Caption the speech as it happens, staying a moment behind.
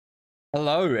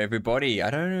Hello, everybody. I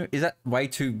don't know. Is that way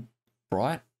too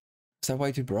bright? Is that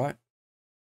way too bright?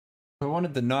 I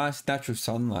wanted the nice natural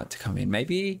sunlight to come in.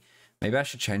 Maybe I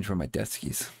should change where my desk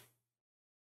is.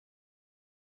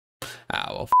 Ah,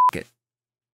 well, f it.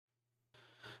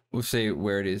 We'll see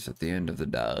where it is at the end of the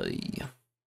day.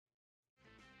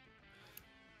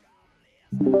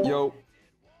 Yo.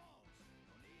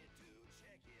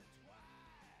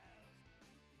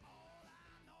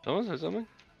 Someone said something?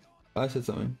 I said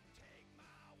something.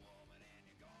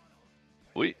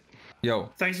 Wait. Yo.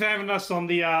 Thanks for having us on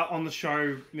the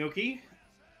show, Milky.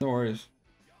 No worries.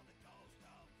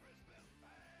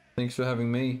 Thanks for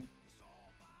having me.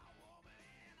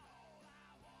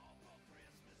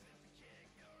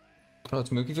 Oh,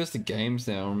 it's Milky Fest the games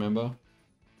now, remember?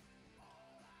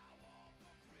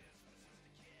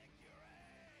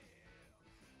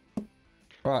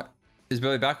 Right. Is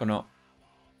Billy back or not?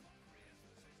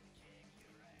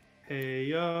 Hey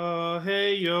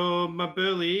yo, my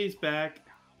Burley's back.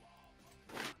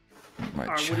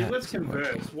 Alright, Woody, let's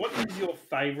converse. What is your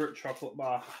favourite chocolate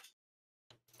bar?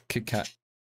 Kit Kat.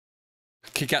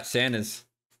 Kit Kat Santas.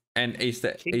 And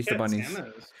Easter bunnies.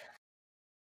 Santas.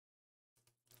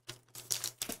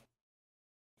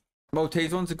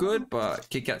 Maltese ones are good, but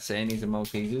Kit Kat Sandies and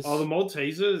Maltesers. Oh, the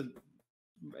Malteser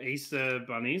Easter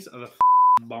bunnies are the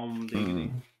bomb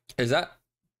diggity. Is that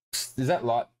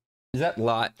light? Is that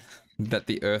light that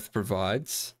the Earth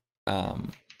provides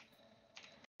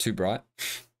too bright?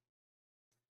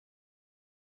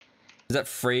 Is that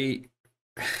free?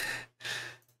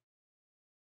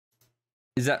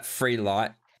 Is that free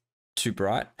light too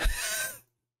bright?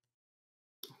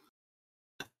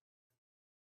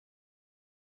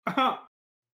 No?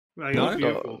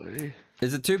 Beautiful.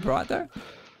 Is it too bright though?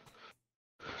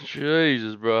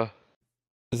 Jesus, bro.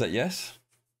 Is that yes?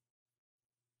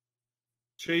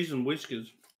 Cheese and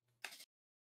whiskers.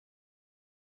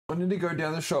 I need to go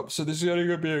down the shop, so this is only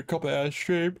gonna be a couple hours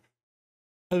stream,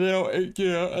 and then I'll eat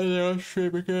dinner, and then I'll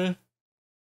stream again.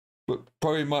 But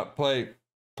probably might play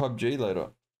PUBG later.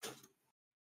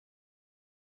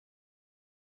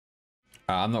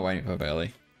 I'm not waiting for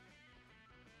Bailey.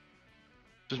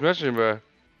 Just mention him, bro.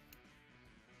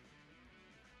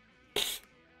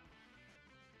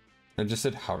 I just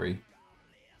said hurry.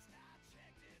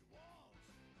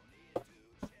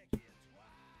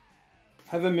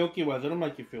 Have a Milky Way, that'll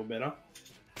make you feel better.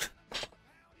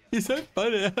 He's so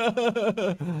funny.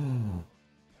 Go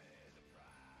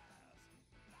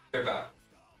back.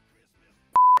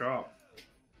 Drop.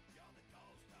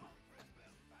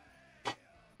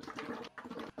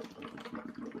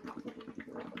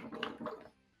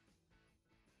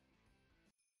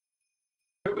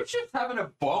 We're just having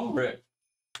a bomb rip.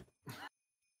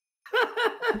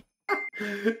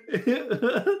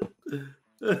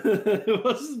 It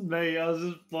wasn't me, I was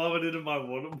just blowing into my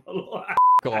water bottle.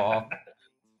 God.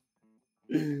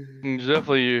 It's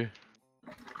definitely you.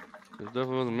 It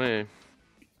definitely wasn't me.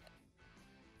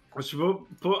 I should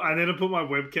I need to put my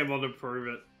webcam on to prove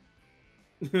it.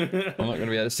 I'm not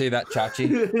gonna be able to see that, Chachi.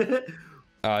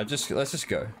 Let's just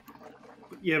go.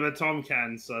 Yeah, but Tom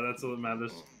can, so that's all that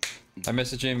matters. I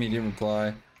messaged him, he didn't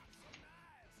reply.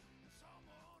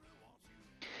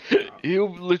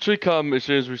 He'll literally come as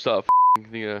soon as we start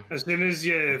f***ing, As soon as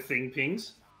your thing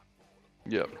pings.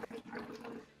 Yep.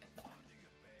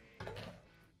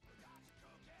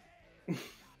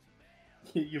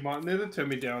 You might need to turn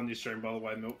me down on your stream, by the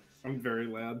way, Milk. I'm very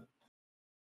loud.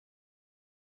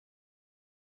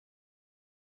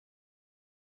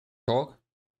 Talk?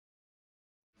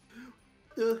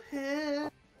 The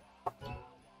hell?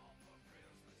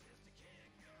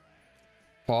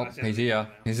 Pop, he's here.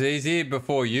 He's here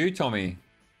before you, Tommy.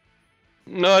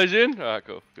 No, he's in? Alright,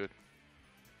 cool. Good.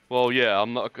 Well, yeah,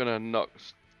 I'm not gonna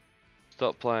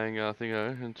stop playing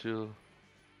Thingo until...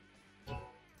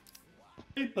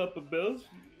 Hey, Papa Bells.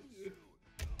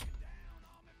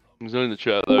 He's not in the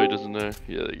chat though, he doesn't know.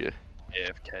 Yeah, there you go.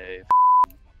 AFK.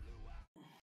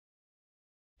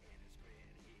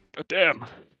 Oh, damn.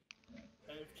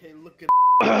 AFK looking.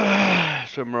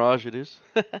 So Mirage it is.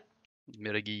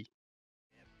 Mirage.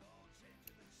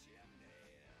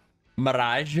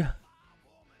 Mirage.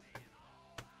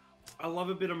 I love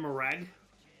a bit of Mirage.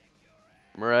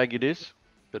 Mirage it is.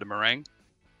 Bit of meringue.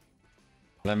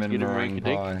 Lemon Get a meringue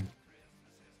rinky-dink. pie.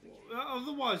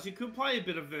 Otherwise, you could play a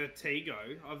bit of Vertigo.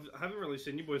 I haven't really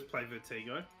seen you boys play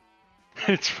Vertigo.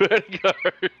 It's Vertigo.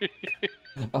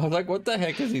 I was like, what the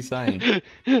heck is he saying?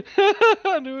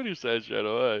 I knew what he said straight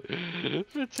away.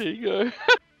 Vertigo.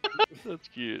 That's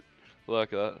cute. I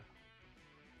like that.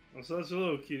 So that's a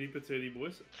little cutie patootie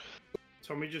boys.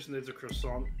 Tommy just needs a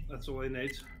croissant. That's all he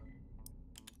needs.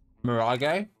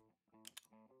 Mirage?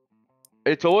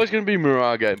 It's always gonna be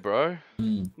Mirage, bro.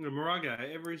 Mm. The Mirage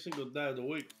every single day of the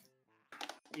week.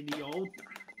 Idiot.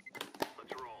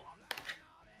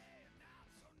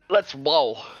 Let's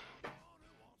roll.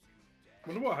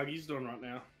 Wonder what Huggy's doing right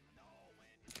now.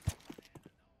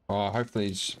 Oh, hopefully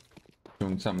he's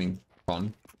doing something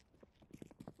fun.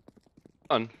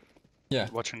 Fun. Yeah.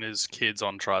 Watching his kids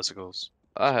on tricycles.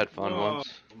 I had fun Oh.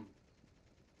 once.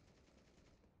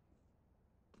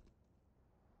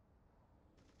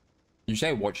 You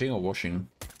say watching or washing?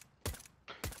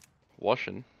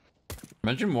 Washing.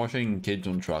 Imagine washing kids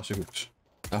on tricycles.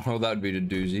 Oh, that would be the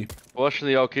doozy. Washing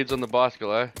the old kids on the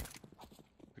bicycle, eh?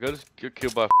 I got get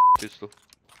killed by a pistol.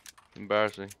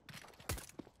 Embarrassing.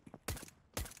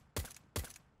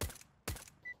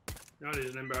 That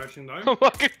is embarrassing though. I'm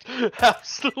fucking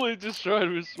absolutely destroyed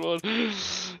with Swan.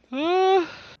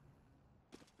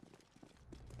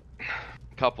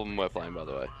 Couple of them were playing, by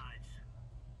the way.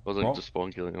 Wasn't What? just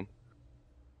spawn killing them.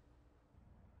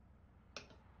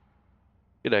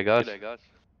 G'day, guys. G'day, guys.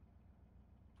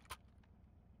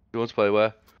 Who wants to play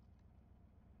where?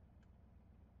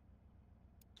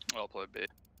 I'll play B.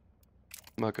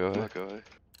 Might go, eh?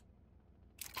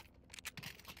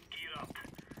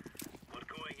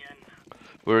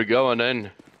 Where we going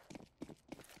then?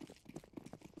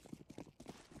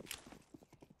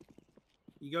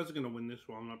 You guys are gonna win this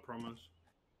one, I promise.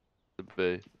 The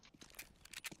B.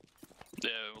 Yeah,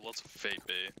 lots of fate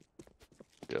B.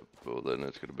 Yep, well then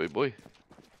it's gonna be boy.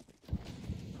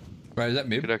 Wait, is that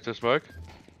mid? Connect to smoke.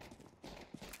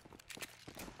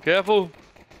 Careful!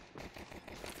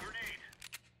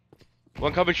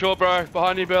 One coming short, bro.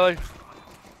 Behind you, Belly.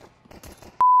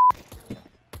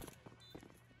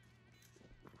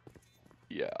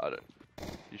 Yeah, I don't.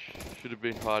 You should have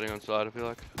been hiding on side, I feel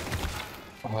like.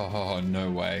 Oh, no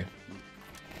way.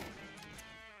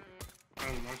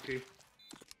 Unlucky.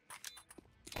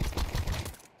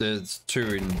 There's two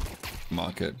in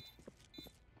market.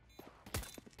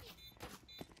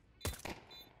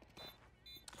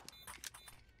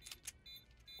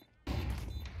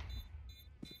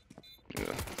 Yeah.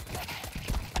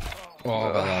 Oh,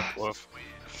 about that. Woof.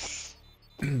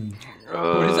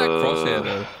 What is that crosshair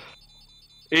though?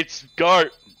 It's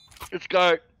goat. It's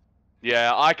goat.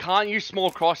 Yeah, I can't use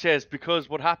small crosshairs because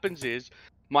what happens is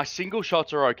my single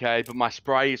shots are okay, but my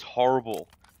spray is horrible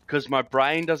because my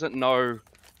brain doesn't know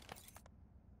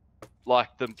like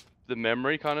the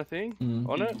memory kind of thing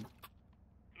on it.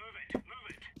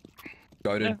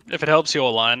 Goated. Yeah, if it helps you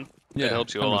align, Yeah, it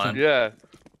helps you 100%. align. Yeah.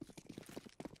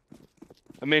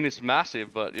 I mean, it's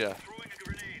massive, but yeah.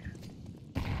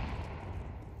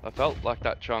 I felt like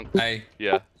that chunk. Hey,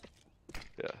 Yeah.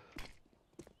 Yeah.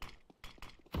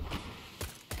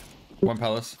 one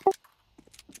palace.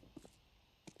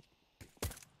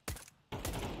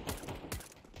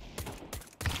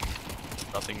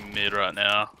 Nothing mid right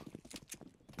now.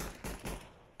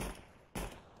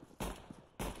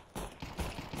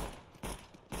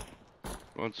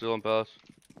 One still on pass.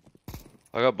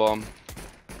 I got bomb.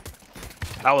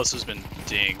 Palace has been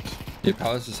dinged. Yeah,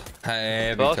 palace is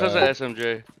heavy. Palace has card. an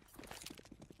SMG.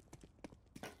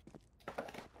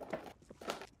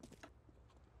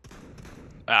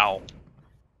 Ow.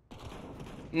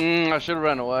 I should have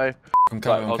ran away. I'm But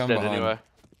coming, I I'm was coming dead behind. anyway.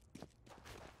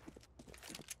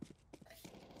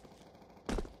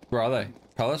 Where are they?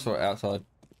 Palace or outside?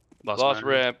 Last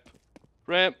ramp.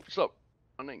 Ramp. Stop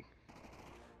running.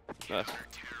 Nice.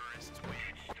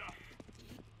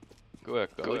 Go out,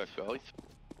 guys.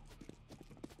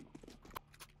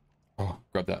 Oh,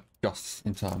 grab that. Just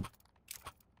in time.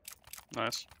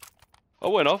 Nice. I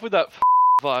went off with that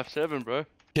 5-7, bro.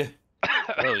 Yeah.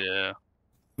 Hell yeah.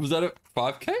 Was that a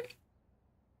 5k?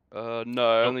 No,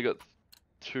 I only got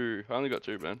two. I only got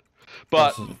two, man.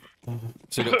 But So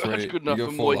you got three. That's good You enough got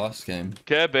for four me. last game.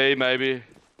 care B, maybe.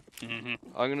 Mm-hmm.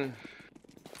 I'm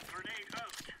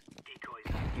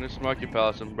gonna smoke your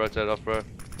palace and rotate off, bro.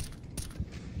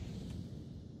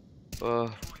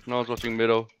 No one's watching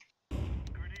middle.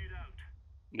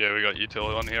 Yeah, we got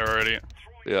utility on here already.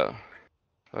 Yeah.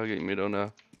 I'll get middle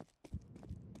now.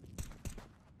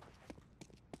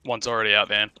 One's already out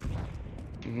van.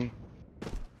 Mhm.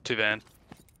 Two van.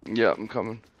 Yeah, I'm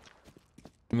coming.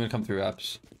 I'm gonna come through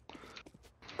apps.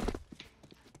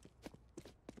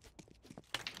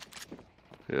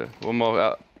 Yeah, one more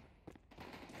out.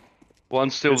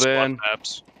 One's still There's van. one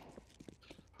apps.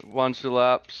 One still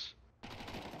apps.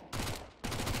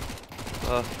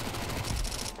 Oh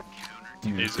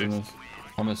my Easy. goodness.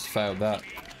 Almost failed that.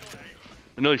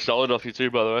 I nearly stole it off you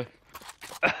too, by the way.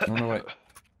 Oh no, wait.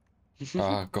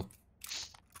 Ah, got.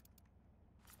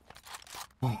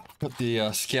 Oh, got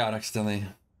the scout accidentally.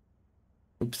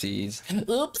 Oopsies.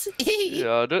 Oopsie.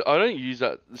 Yeah, I don't use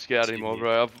that scout anymore,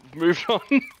 bro. I've moved on.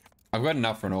 I've got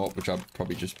enough for an AWP, which I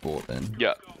probably just bought then.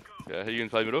 Yeah. Yeah, are you gonna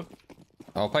play middle?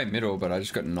 I'll play middle, but I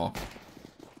just got knocked.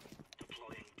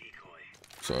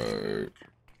 So...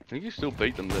 I think you still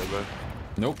beat them there, bro.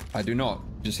 Nope, I do not.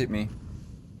 Just hit me.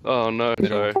 Oh no,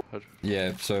 Middle. sorry.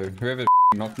 Yeah, so whoever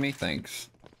knocked me, thanks.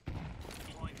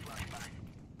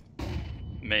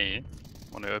 Me?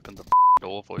 When I opened the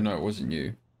door for you. No, it wasn't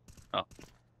you. Oh.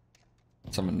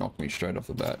 Someone knocked me straight off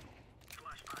the bat.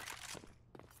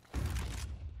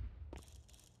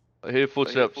 I hear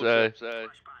footsteps, Are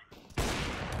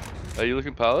you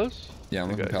looking palace? Yeah, I'm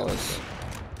looking Okay. palace.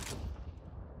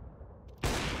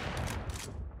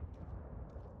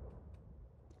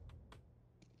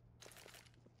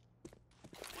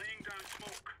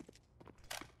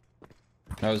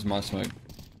 That was my smoke.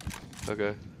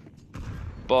 Okay.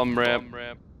 Bomb ramp.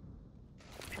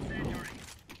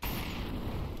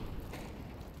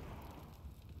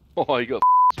 Oh, you got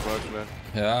smoked, man.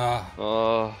 Yeah.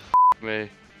 Oh, me.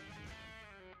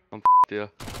 I'm here.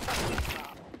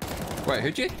 Wait,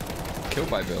 who'd you kill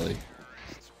by Billy?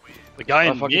 The guy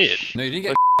Oh, in fucking mid. No, you didn't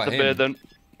get by The him. bed then.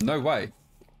 No way.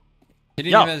 He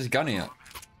didn't Yeah. even have his gun out.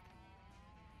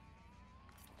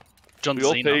 John We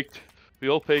all Cena. peeked. We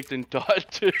all peeked and died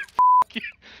to fucking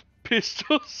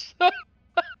pistols.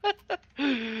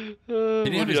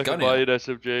 didn't have his gun buy out. you an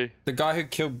SMG. The guy who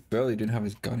killed Burley didn't have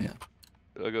his gun out.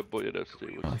 I got bought you an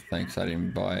SMG. Oh, thanks. I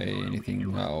didn't buy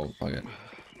anything. Oh, fuck it.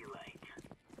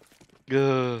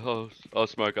 I'll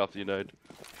smoke after you nade.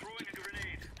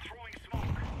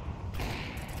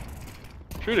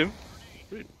 Shoot him.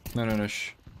 No,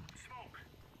 shh.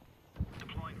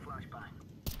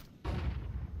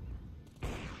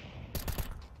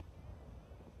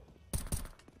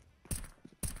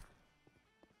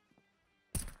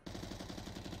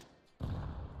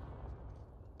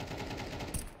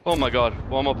 Oh my god,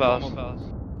 one more pass.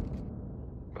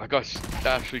 That guy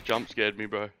actually jump scared me,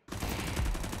 bro.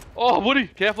 Oh, Woody,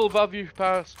 careful above you.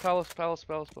 Palace.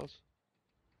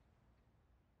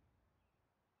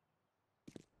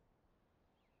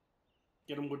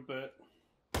 Get him, Woodbert.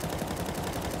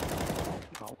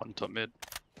 Oh, one top mid.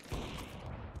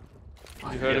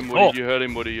 You heard him, Oh. Woody. You heard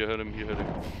him, Woody. You heard him.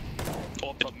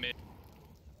 Oh, top mid.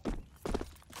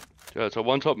 Yeah, so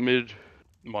one top mid,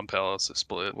 One palace is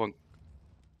split. one.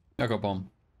 I got bomb.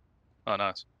 Oh,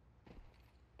 nice.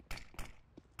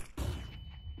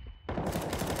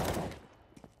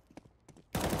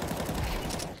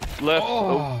 Left.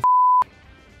 Oh, Oh,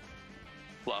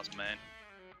 Last man.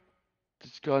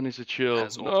 this guy needs to chill.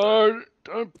 Has No,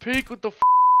 don't peek with the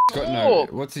got no.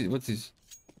 What's his?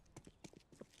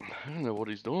 I don't know what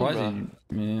he's doing, Why is bro. he?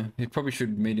 Yeah, he probably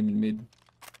should meet him in mid.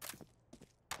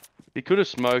 He could have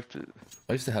smoked it.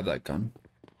 I used to have that gun.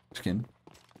 Skin.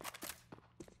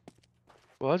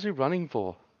 Why is he running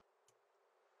for?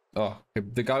 Oh,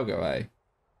 the guy will go A.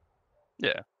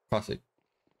 Yeah. Classic.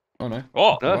 Oh no.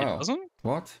 Oh, No. he Wow. doesn't?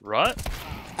 What? Right?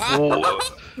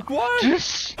 What?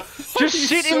 Just He's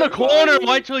sit so in the corner and funny.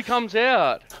 wait till he comes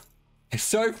out. It's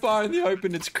so far in the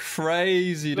open, it's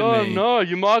crazy to Oh me. no,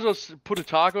 you might as well put a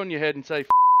target on your head and say,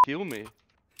 kill me.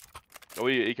 Are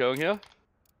we ecoing here?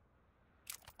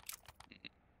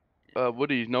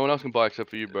 Woody, no one else can buy except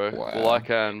for you, bro. Wow. Well, I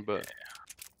can, but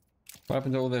What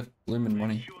happened to all their blooming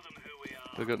money?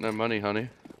 I got no money, honey.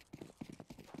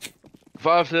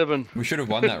 5-7. We should have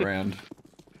won that round.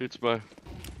 Hits me.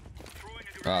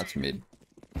 Ah, it's mid.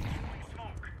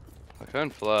 I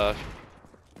can't flash.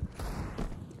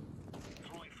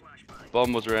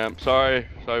 Bomb was ramp. Sorry,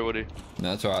 Woody. No,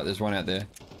 that's alright. There's one out there.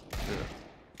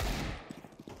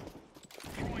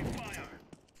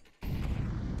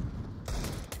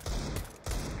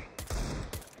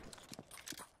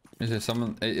 Is there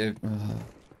someone? Yeah,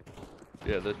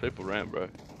 there's people ramp, bro.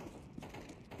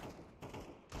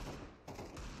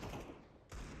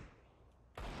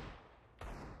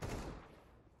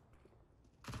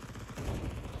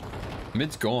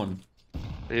 Mid's gone.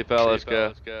 Here, pal, let's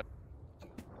go.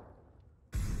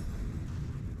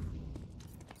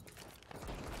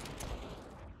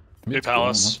 Two Mid's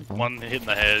palace. gone, that's One hit in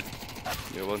the head.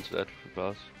 Yeah, one's dead for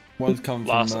pass. One's come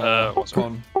Last, from what's her-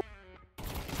 con.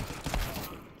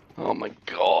 Oh my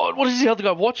god, what is the other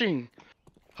guy watching?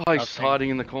 Oh, he's Nothing. hiding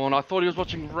in the corner. I thought he was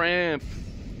watching ramp.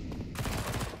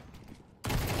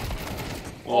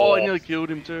 Oh, I nearly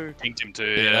killed him too. Pinged him too.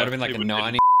 Yeah, that would have been like It a would've been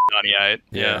 90. 98.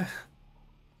 Yeah.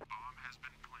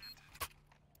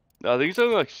 I think he's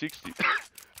only like 60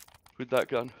 with that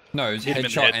gun. No, it's Hit him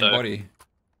in the headshot head, and though. body.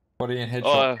 Body and headshot.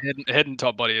 Oh, Head and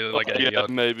top body like yeah, 80 yard.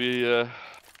 maybe. You're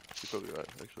probably right,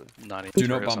 actually. 90. Do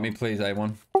not bump me, please,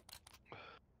 A1.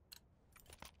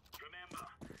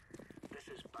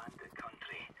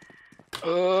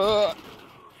 Oh,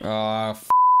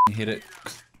 hit it.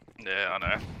 Yeah, I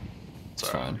know. It's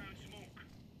fine.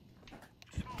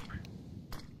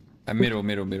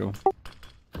 Middle.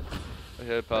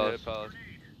 Okay, palace.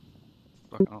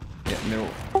 Fucking hell. Yeah, middle.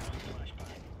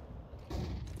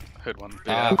 Heard one.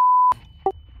 Ah.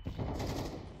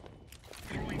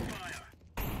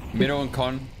 Middle and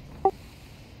con.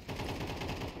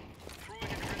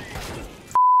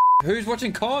 Who's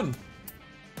watching con?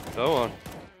 No one.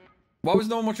 Why was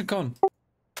no one watching con?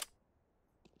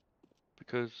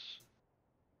 Because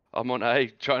I'm on A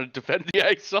trying to defend the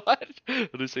A side. I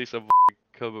just see some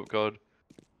come up God.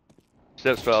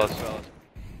 Steps palace.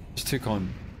 It's two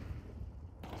con.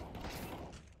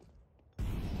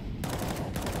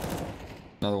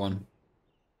 Another one.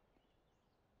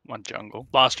 One jungle.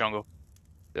 Last jungle.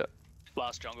 Yeah.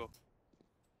 Last jungle.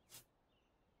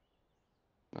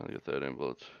 I got 13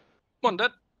 bullets. One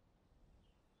dead.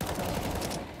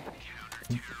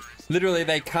 Literally,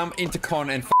 they come into con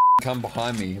and come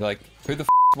behind me. Like, who the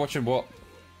watching what?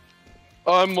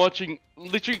 I'm watching.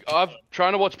 Literally, I'm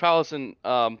trying to watch Palace and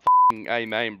A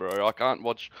main, bro. I can't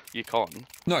watch your con.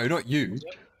 No, not you.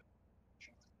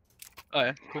 Oh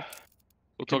yeah, cool.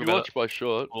 We'll Can talk you about watch it my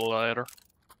short? later.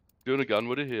 Doing a gun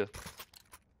with it here.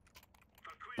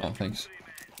 Oh, thanks.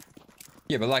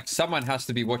 Yeah, but like, someone has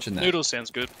to be watching that. Noodles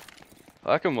sounds good.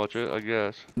 I can watch it, I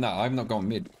guess. No, I'm not going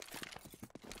mid.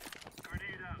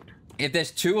 If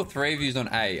there's 2 or 3 of you on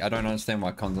A, I don't understand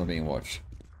why cons are being watched.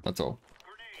 That's all.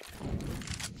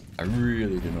 I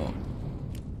really do not.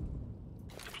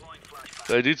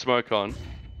 They did smoke on.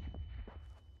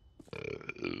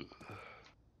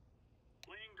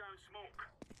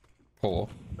 Poor.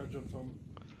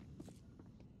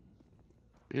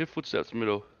 You hear footsteps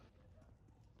middle.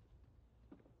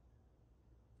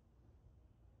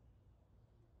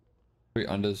 Three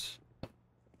unders.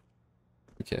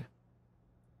 Okay.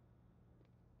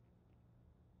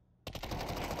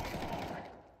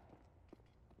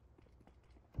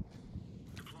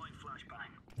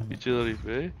 Utility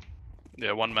B.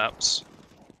 Yeah, one maps.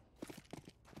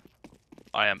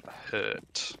 I am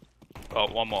hurt. Oh,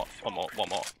 one more.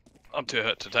 I'm too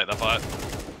hurt to take that fight.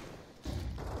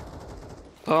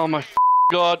 Oh my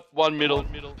god. One middle.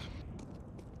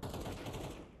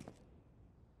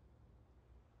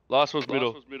 Last was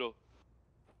middle.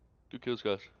 2 kills,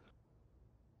 guys.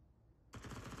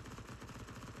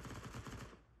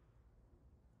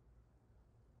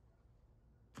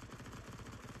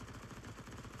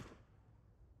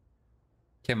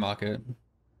 Can't mark it.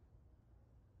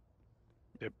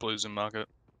 Yeah, blues in market.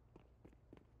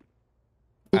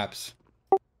 Apps.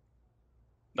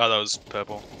 No, that was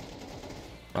purple.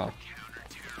 Oh.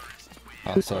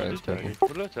 Oh, sorry, it was purple.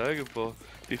 What did I tag him for?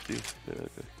 50. Yeah, okay.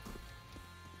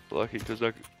 Lucky, because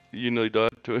like, you nearly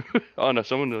died to him. Oh no,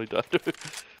 someone nearly died to him.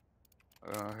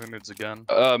 Who needs a gun?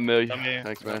 Me. Come here.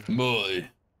 Thanks, man. Moi. Did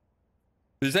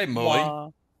you say moi? Wah.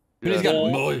 Who's Yeah.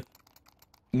 got moi?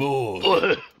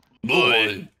 Moi.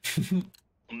 Moi.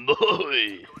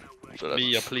 So that's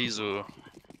Me a pleaser.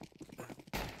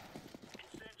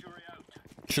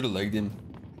 Should have legged in.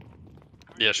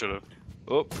 Yeah, should have.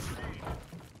 Oh.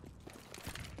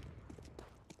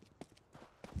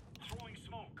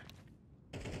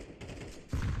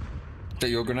 Is that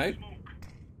your grenade?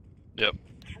 Yep.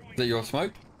 Is that your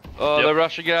smoke? Oh, Yep. they're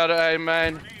rushing out at A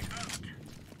main.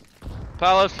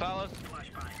 Palace.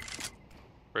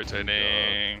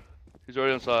 Rotating. He's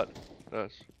already on site.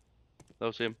 Nice. That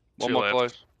was him. One Two more left.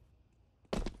 close.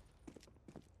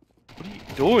 What are you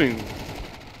doing?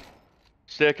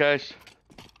 Staircase.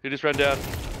 He just ran down.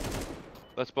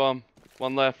 Let's bomb.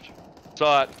 One left.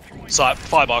 Site. Site.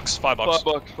 $5.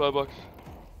 $5. $5.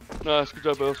 Nice. Good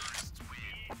job, Bills.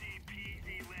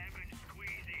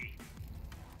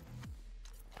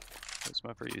 That's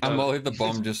my pretty. I'll hit the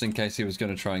bomb just in case he was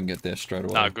going to try and get there straight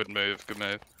away. Nah, good move. Good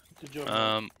move. Good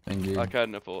job. Thank you. I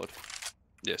can't afford.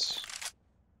 Yes.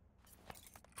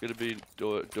 Gonna be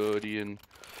dirty and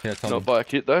Yeah, tell not me. buy a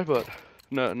kit though, but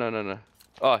no.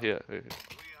 Oh, here.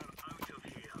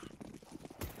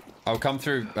 I'll come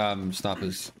through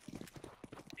snipers.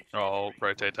 I'll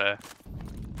rotate there.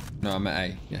 No, I'm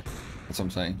at A. Yeah, that's what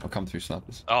I'm saying. I'll come through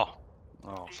snipers Oh.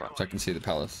 Oh, fuck. so I can see the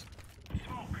palace.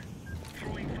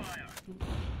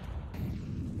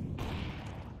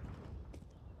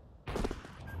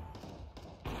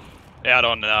 Out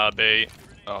on B.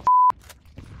 Oh, f.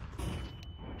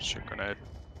 Shit grenade.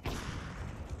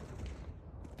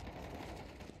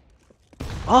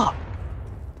 Ah!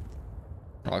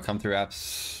 I'll come through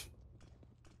apps.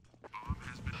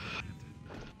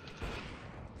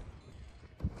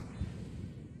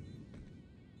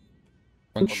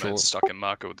 One One man's short. stuck in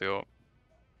market with the ult.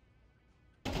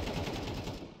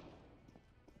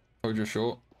 Told you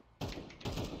short.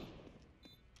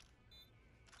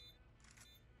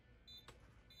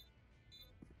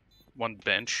 One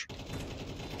bench.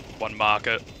 One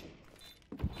market.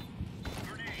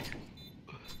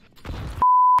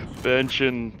 Bench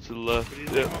and to the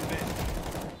left. Yep.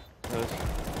 Nice.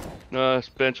 Nice.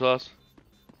 Bench last.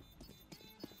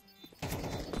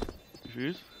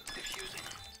 Defuse.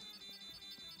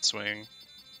 Swing.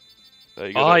 There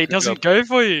you go. Oh, he doesn't go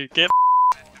for you. Get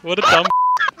what a dumb.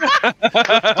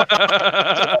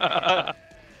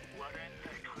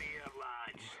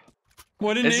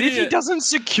 What an As if he idiot! doesn't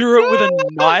secure it with a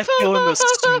knife kill in the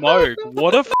smoke.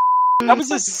 What a that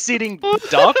was a sitting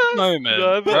duck moment,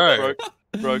 No, bro.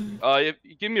 broke. Yeah,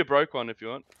 give me a broke one if you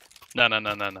want. No.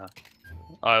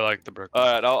 I like the broke.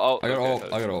 Alright, I'll. I got okay,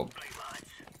 all. I got all.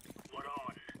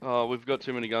 Oh, we've got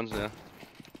too many guns now.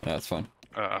 That's fine.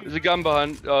 There's a gun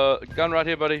behind. Gun right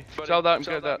here, buddy. Sell that and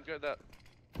get that.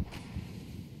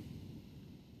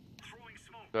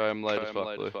 Sorry, I'm late as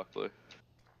fuck, Blue.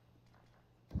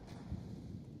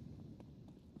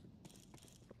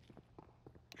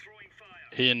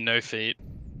 He and no feet.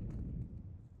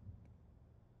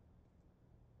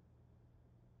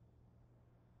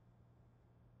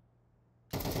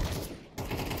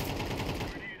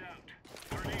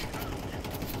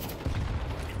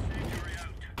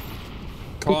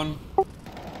 Con.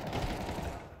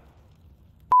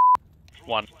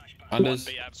 One. Unders.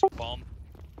 B abs bomb.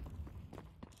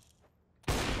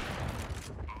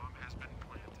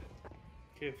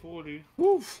 Careful, dude.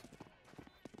 Woof.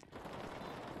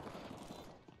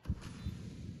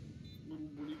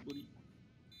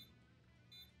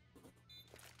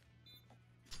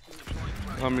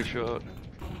 How many shot?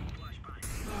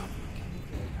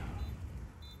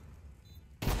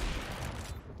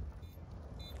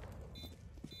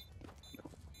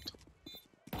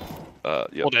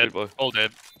 Yep, All dead. boy. All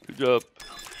dead. Good job.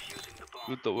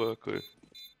 Good to work with.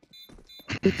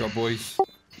 Good job, boys.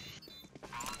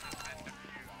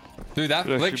 Dude, that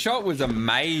flick shot was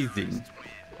amazing.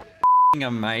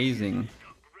 Amazing.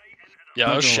 Yeah, I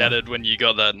Not was gonna lie. shattered when you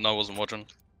got that and I wasn't watching.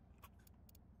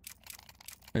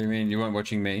 What do you mean? You weren't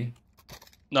watching me?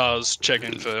 No, I was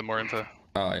checking for more info.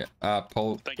 Oh, yeah.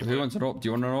 Paul. Thank you, Who Paul. wants an AWP? Do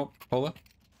you want an AWP, Paula?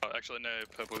 Oh, actually, no,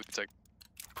 purple we can take.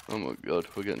 Oh my god,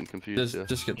 we're getting confused.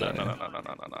 Just get No, that. no,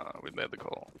 yeah. no. We made the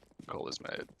call. The call is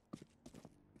made.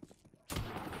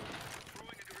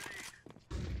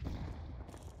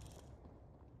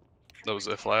 That was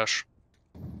their flash.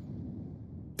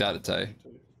 Doubt it, eh?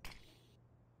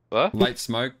 What? Late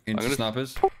smoke into gonna-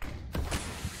 snipers.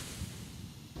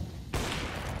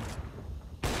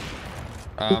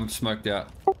 Smoked out.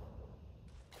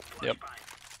 Yep.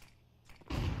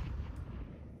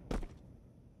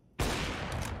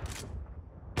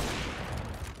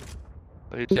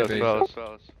 I hit Yeah, South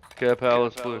Palace. Care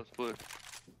Palace, Blue.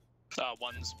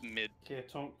 One's mid. Yeah,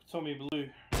 Tommy Blue.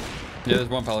 Yeah, there's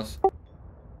one palace.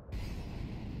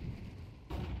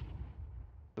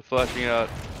 They're flashing out.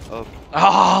 Oh,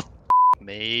 Ah,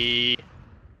 me.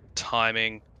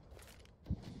 Timing.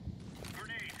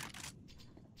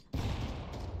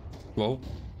 Whoa.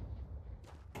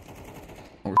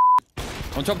 Oh,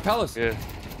 on top of palace. yeah.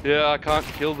 Yeah, I can't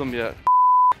kill them yet.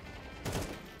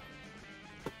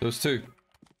 There was two.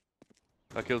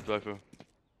 I killed both of them.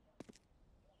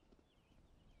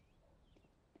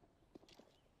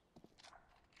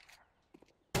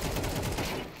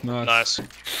 Nice.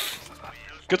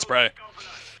 Good spray.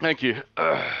 Thank you.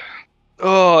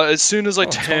 Oh, as soon as I Oh,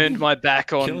 turned Tom, my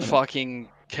back on killing it. fucking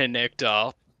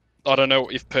connector, I don't know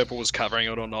if purple was covering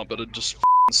it or not, but it just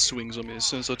swings on me as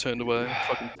soon as I turned away.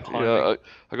 Fucking timing. Yeah,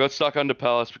 I got stuck under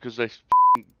Palace because they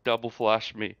double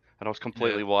flashed me and I was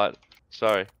completely white.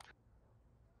 Sorry.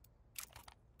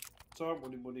 Sorry,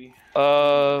 buddy. We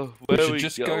Where should we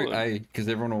just going? go A, because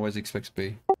everyone always expects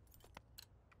B.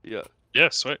 Yeah. Yeah,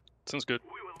 sweet. Sounds good.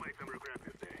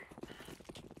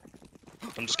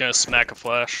 I'm just gonna smack a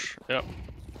flash. Yep.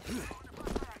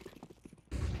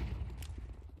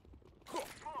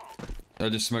 I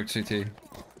just smoked CT.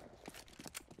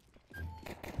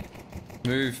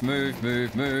 Move.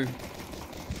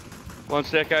 One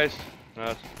staircase.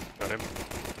 Nice. Got him.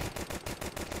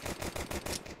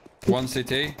 One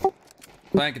CT.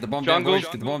 Plank, get the bomb Jungle. down, boys.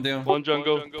 Get the bomb down. One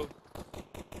jungle.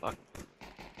 Fuck.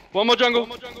 One more jungle.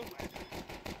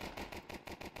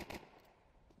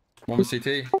 One with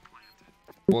CT.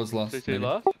 Was last. CT maybe.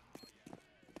 last.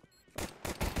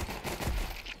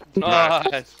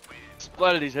 Nice.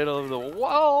 Splattered his head all over the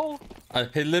wall.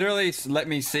 He literally let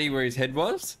me see where his head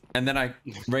was, and then I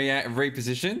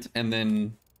repositioned, and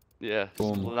then Yeah,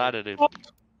 Boom. splattered him.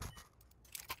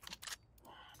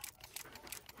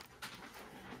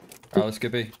 let's go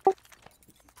B.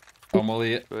 I'll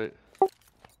molly it. Sweet.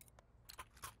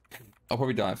 I'll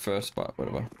probably die first, but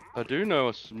whatever. I do know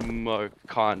a smoke,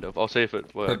 kind of. I'll see if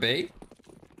it works. For B?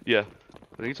 Yeah.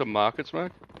 I think it's a market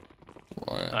smoke.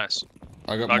 Oh, yeah. Nice.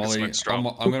 I got Market molly. smoke's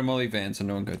strong. I'm gonna molly Van, so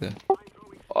no one go there.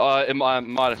 I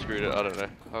might have screwed it. I don't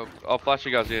know. I'll flash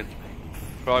you guys in.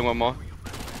 Trying one more.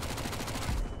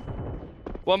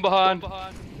 One behind.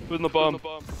 Putting the bomb.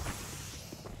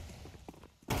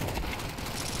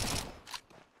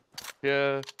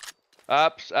 Yeah.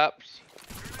 Apps.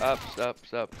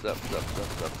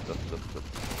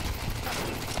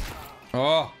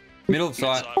 Oh, middle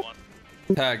side. Side one.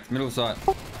 Tagged, middle side.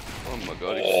 Oh my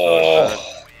god, he's so bad.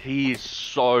 He is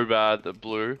so bad, the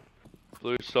blue.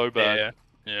 Blue's so bad.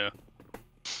 Yeah.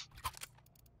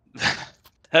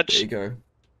 There you go.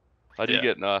 I did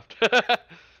get nerfed.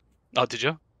 Oh, did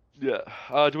you?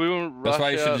 Yeah. Do we want to rush That's why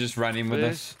you should have out just run in with there?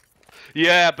 us.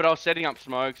 Yeah, but I was setting up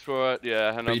smokes for it.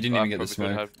 Yeah, and But you didn't even get the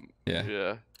probably could've smoke. had- Yeah.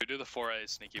 Yeah. We do the 4A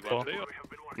sneaky one.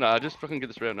 Nah, just fucking get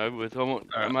this round over with. I want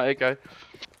Alright. my echo.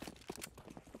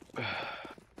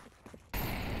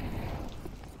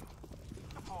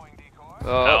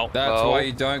 Ow. That's why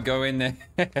you don't go in there.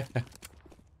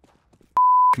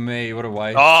 Me, what a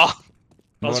waste. Oh!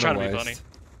 I was What a trying to be waste.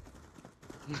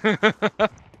 funny.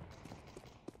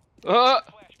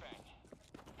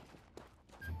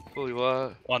 Holy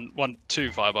what?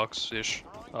 Two firebox ish.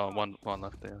 Oh, one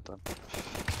left there. Done.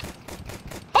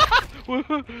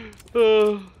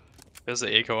 There's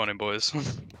the eco on him, boys.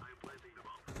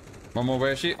 One more,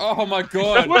 where is she? Oh my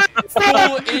god!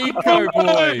 Full eco,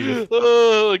 boy!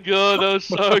 Oh my god, that was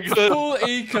so good. Full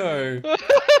eco!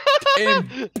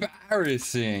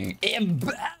 Embarrassing!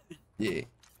 Yeah.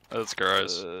 That's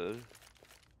gross. I'm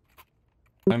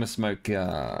gonna smoke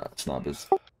snipers.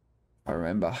 I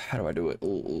remember. How do I do it?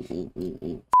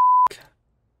 Ooh.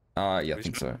 Yeah, I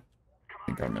think so. I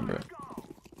think I remember it.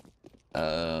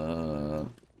 I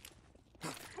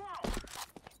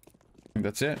think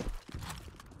that's it.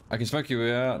 I can smoke you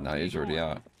out. No, he's already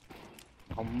out.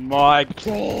 Oh my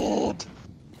god!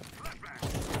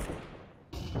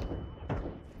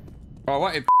 Oh,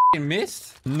 what? It f***ing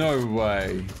missed? No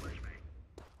way.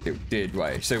 It did,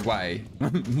 way. So, way.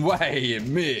 Way, it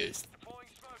missed.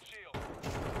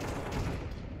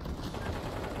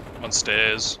 On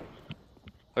stairs.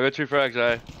 I got 2 frags,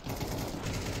 eh?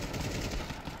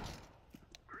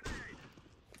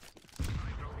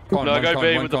 Con, No, one go con,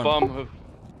 B one with the con. bomb.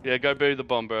 Yeah, go B with the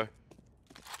bomb, bro.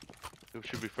 It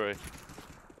should be free.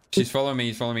 She's following me,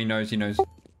 he's following me, he knows.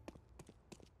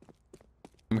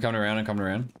 I'm coming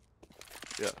around.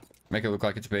 Yeah. Make it look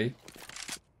like it's B.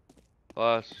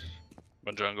 Last.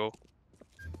 One jungle.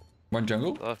 One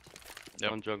jungle?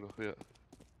 Yep. One jungle, yeah.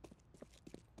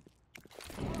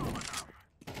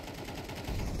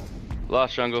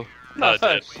 Last jungle. Oh,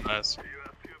 dead. Nice.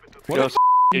 What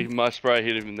My spray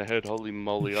hit him in the head. Holy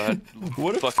moly! I had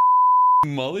What a fuck.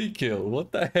 molly kill.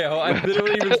 What the hell? I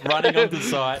literally was running onto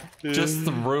site, just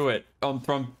threw it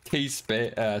from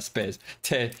spares.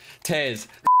 Tears.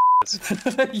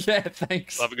 Yeah,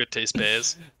 thanks. Love a good T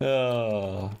spares.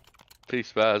 Oh,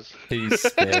 Peace, Spaz.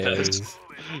 spares.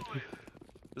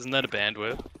 Isn't that a band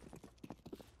word?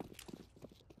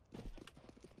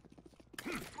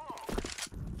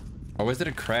 Oh, was it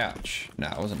a crouch? No,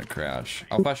 it wasn't a crouch.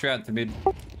 I'll flash you out to mid.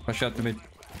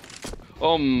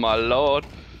 Oh my lord.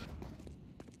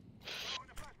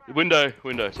 Window,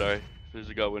 sorry. There's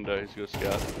a guy window, he's got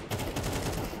a scout.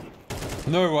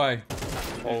 No way.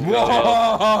 Oh,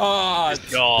 What?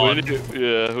 God.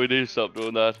 We need to stop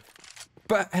doing that.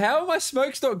 But how are my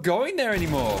smokes not going there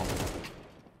anymore?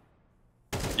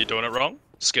 You're doing it wrong?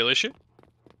 Skill issue?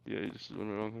 Yeah, you just doing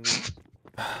it wrong.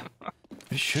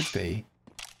 It should be.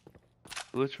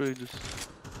 Literally just...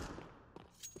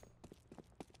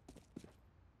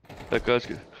 That guy's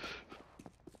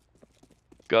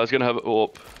gonna have an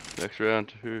AWP next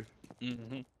round too.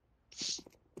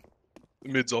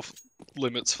 Mid's off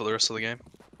limits for the rest of the game.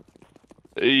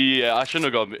 Yeah, I shouldn't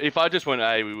have gone. If I just went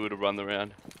A, we would have run the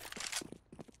round.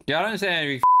 Yeah, I don't understand.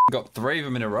 We got 3 of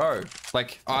them in a row.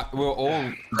 Like, we're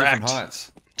all different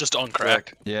heights. Just on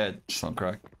crack. Yeah, just on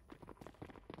crack.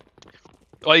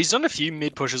 Well, he's done a few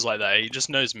mid pushes like that. He just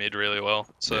knows mid really well.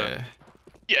 So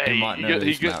Yeah, He might know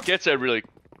this he map. gets there really.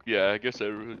 Yeah, I guess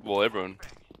well, everyone.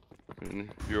 I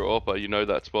mean, if you're an AWPer, you know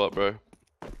that spot, bro.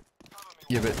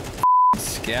 Yeah, but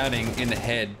scouting in the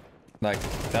head, like,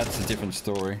 that's a different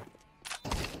story.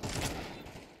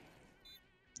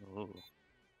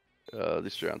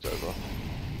 This round's over.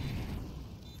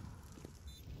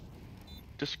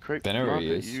 Just creep. Then where he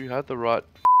market, is. You had the right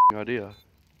idea.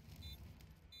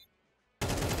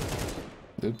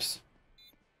 Oops.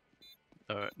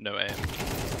 no aim.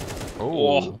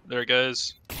 Oh, there it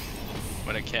goes.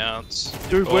 When it counts.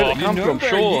 Dude, where did it you come know from? where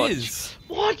Sure. he is.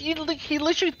 What? He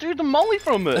literally threw the molly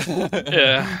from it.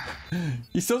 Yeah.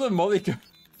 You saw the molly go.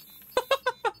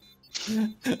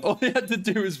 All he had to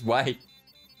do was wait.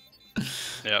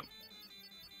 Yep.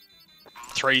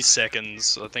 3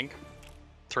 seconds, I think.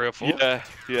 3 or 4. Yeah,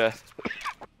 yeah.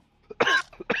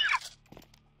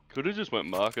 Could have just went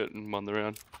market and won the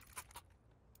round.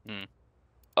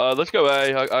 Let's go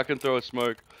A. I can throw a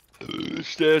smoke.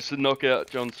 Stairs to knock out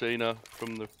John Cena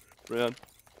from the round.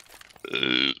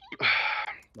 Nice.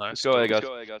 Let's go A, guys.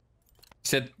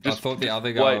 Said I Just thought the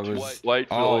other guy wait, was. wait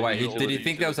for Oh all wait, you- did he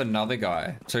think there was another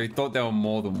guy? So he thought there were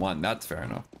more than one. That's fair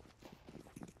enough.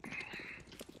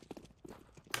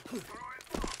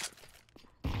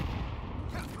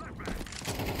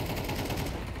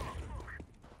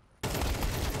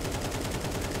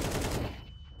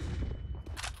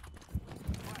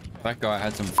 That guy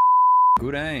had some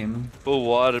good aim. Full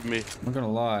wide of me. I'm not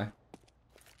gonna lie.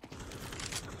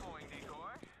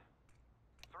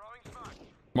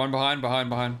 One behind.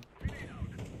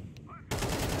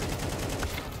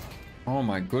 Oh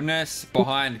my goodness.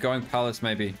 Behind, going palace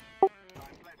maybe.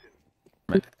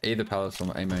 Either palace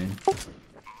or A main.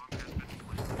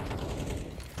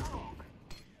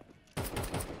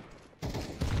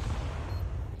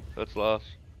 That's last.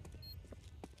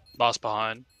 Last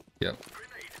behind. Yep.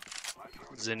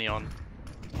 Xenion.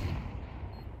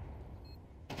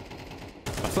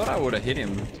 I thought I would have hit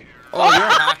him. Oh, you're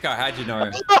a hacker, how'd you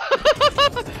know?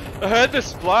 I heard the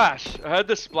splash. I heard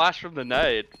the splash from the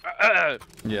nade.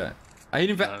 Yeah. I hit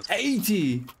him for Nice.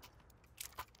 80!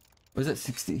 Was it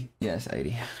 60? Yes,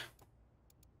 80.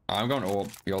 I'm going all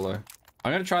YOLO.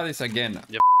 I'm gonna try this again.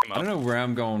 Yep. I don't know where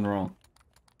I'm going wrong.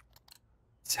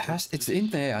 It's in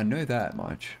there, I know that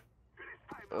much.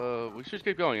 We should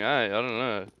keep going A. I don't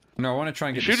know. No, I want to try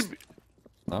and You get should the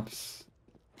snaps.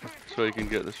 so you can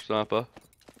get the sniper.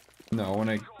 No, I want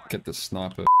to get the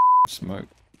sniper smoke.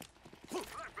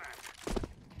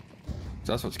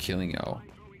 That's what's killing y'all.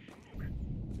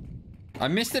 I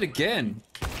missed it again.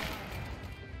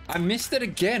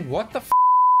 What the f?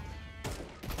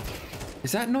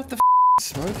 Is that not the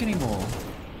smoke anymore?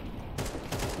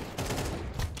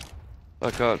 I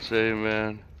can't see,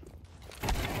 man.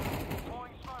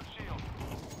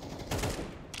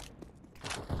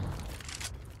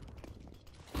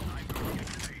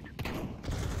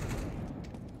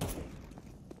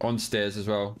 On stairs as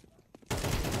well.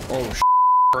 Oh,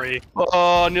 Free.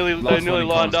 Oh, they Last nearly one,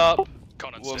 lined up.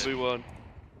 Connor 1v1.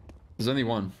 there's only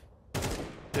one.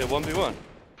 Yeah, 1v1.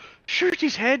 Shoot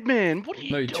his head, man. What are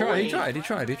you No, he doing? tried.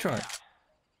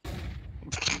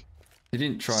 He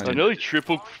didn't try. I nearly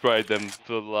triple sprayed them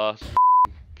for the last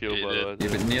kill, Yeah, by the way. Yeah,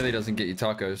 but nearly doesn't get you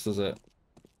tacos, does it?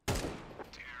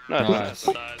 No, Nice.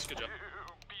 Nice, good job.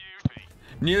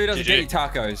 Nearly doesn't GG. get you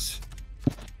tacos.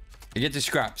 You get the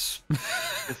scraps. the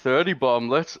 30 bomb.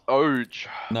 Let's ouch.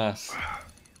 Nice.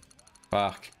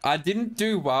 Fuck. I didn't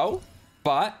do well,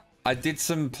 but I did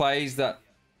some plays that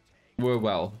were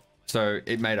well. So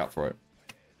it made up for it.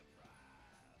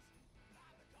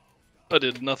 I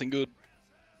did nothing good.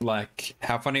 Like,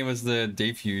 how funny was the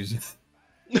defuse?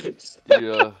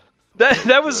 Yeah.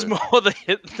 That was more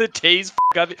the tease.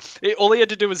 All he had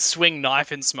to do was swing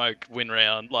knife and smoke, win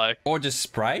round. Like, Or just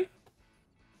spray?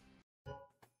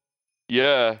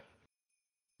 Yeah.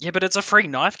 yeah, but it's a free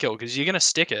knife kill because you're gonna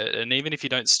stick it, and even if you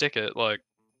don't stick it, like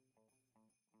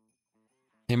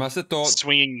He must have thought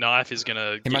swinging knife is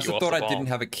gonna. he must you have off thought the I didn't bomb.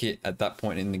 have a kit at that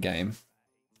point in the game.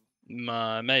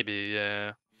 Maybe,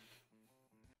 yeah.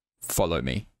 Follow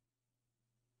me.